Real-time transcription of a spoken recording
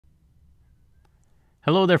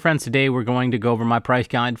Hello there, friends. Today we're going to go over my price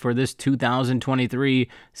guide for this 2023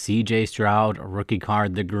 CJ Stroud rookie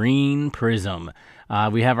card, the green Prizm.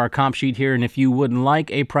 We have our comp sheet here, and if you would like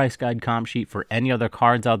a price guide comp sheet for any other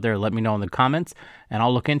cards out there, let me know in the comments, and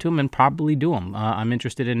I'll look into them and probably do them. I'm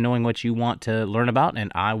interested in knowing what you want to learn about,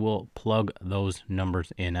 and I will plug those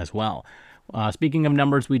numbers in as well. Speaking of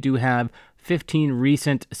numbers, we do have 15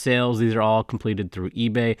 recent sales. These are all completed through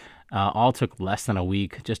eBay. All took less than a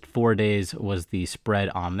week. Just 4 days was the spread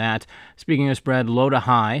on that. Speaking of spread, low to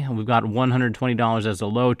high, we've got $120 as a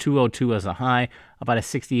low, $202 as a high, about a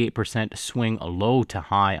 68% swing low to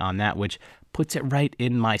high on that, which puts it right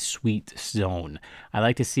in my sweet zone. I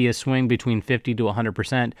like to see a swing between 50 to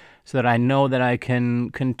 100% so that I know that I can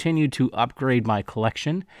continue to upgrade my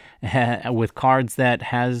collection with cards that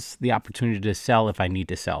has the opportunity to sell if I need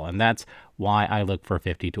to sell. And that's why I look for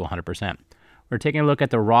 50 to 100%. We're taking a look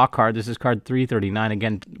at the raw card. This is card 339.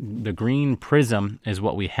 Again, the green Prizm is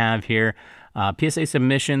what we have here. PSA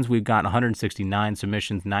submissions, we've got 169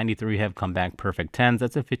 submissions. 93 have come back perfect 10s.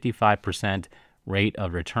 That's a 55% rate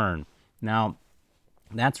of return. Now,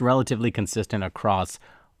 that's relatively consistent across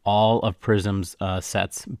all of Prizm's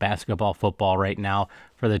sets, basketball, football right now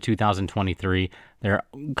for the 2023. They're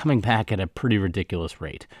coming back at a pretty ridiculous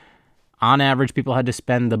rate. On average, people had to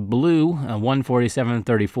spend the blue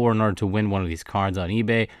 $147.34 in order to win one of these cards on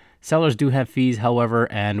eBay. Sellers do have fees, however,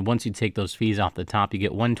 and once you take those fees off the top, you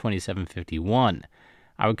get $127.51.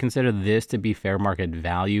 I would consider this to be fair market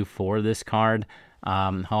value for this card.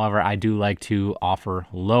 However, I do like to offer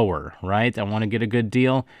lower, right? I want to get a good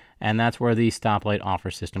deal, and that's where the stoplight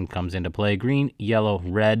offer system comes into play. Green, yellow,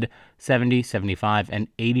 red, 70, 75, and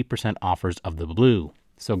 80% offers of the blue.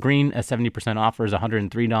 So green, a 70% offer is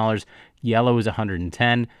 $103, yellow is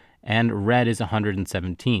 $110, and red is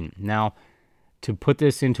 $117. Now, to put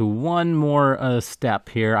this into one more step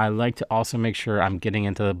here, I like to also make sure I'm getting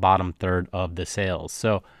into the bottom third of the sales.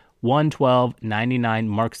 So $112.99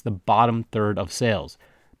 marks the bottom third of sales.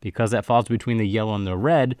 Because that falls between the yellow and the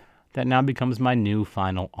red, that now becomes my new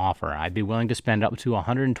final offer. I'd be willing to spend up to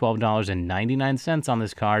 $112.99 on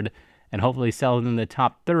this card and hopefully sell it in the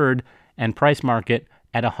top third and price market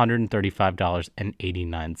at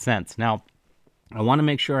 $135.89. Now, I want to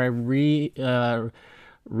make sure I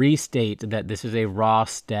restate that this is a raw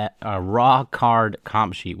card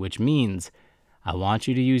comp sheet, which means I want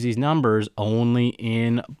you to use these numbers only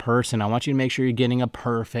in person. I want you to make sure you're getting a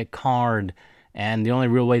perfect card, and the only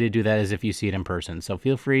real way to do that is if you see it in person. So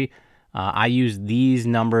feel free. I use these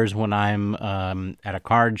numbers when I'm at a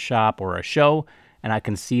card shop or a show, and I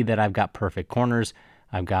can see that I've got perfect corners.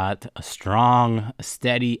 I've got a strong,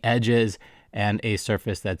 steady edges, and a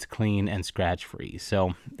surface that's clean and scratch-free.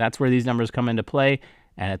 So that's where these numbers come into play,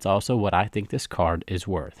 and it's also what I think this card is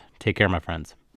worth. Take care, my friends.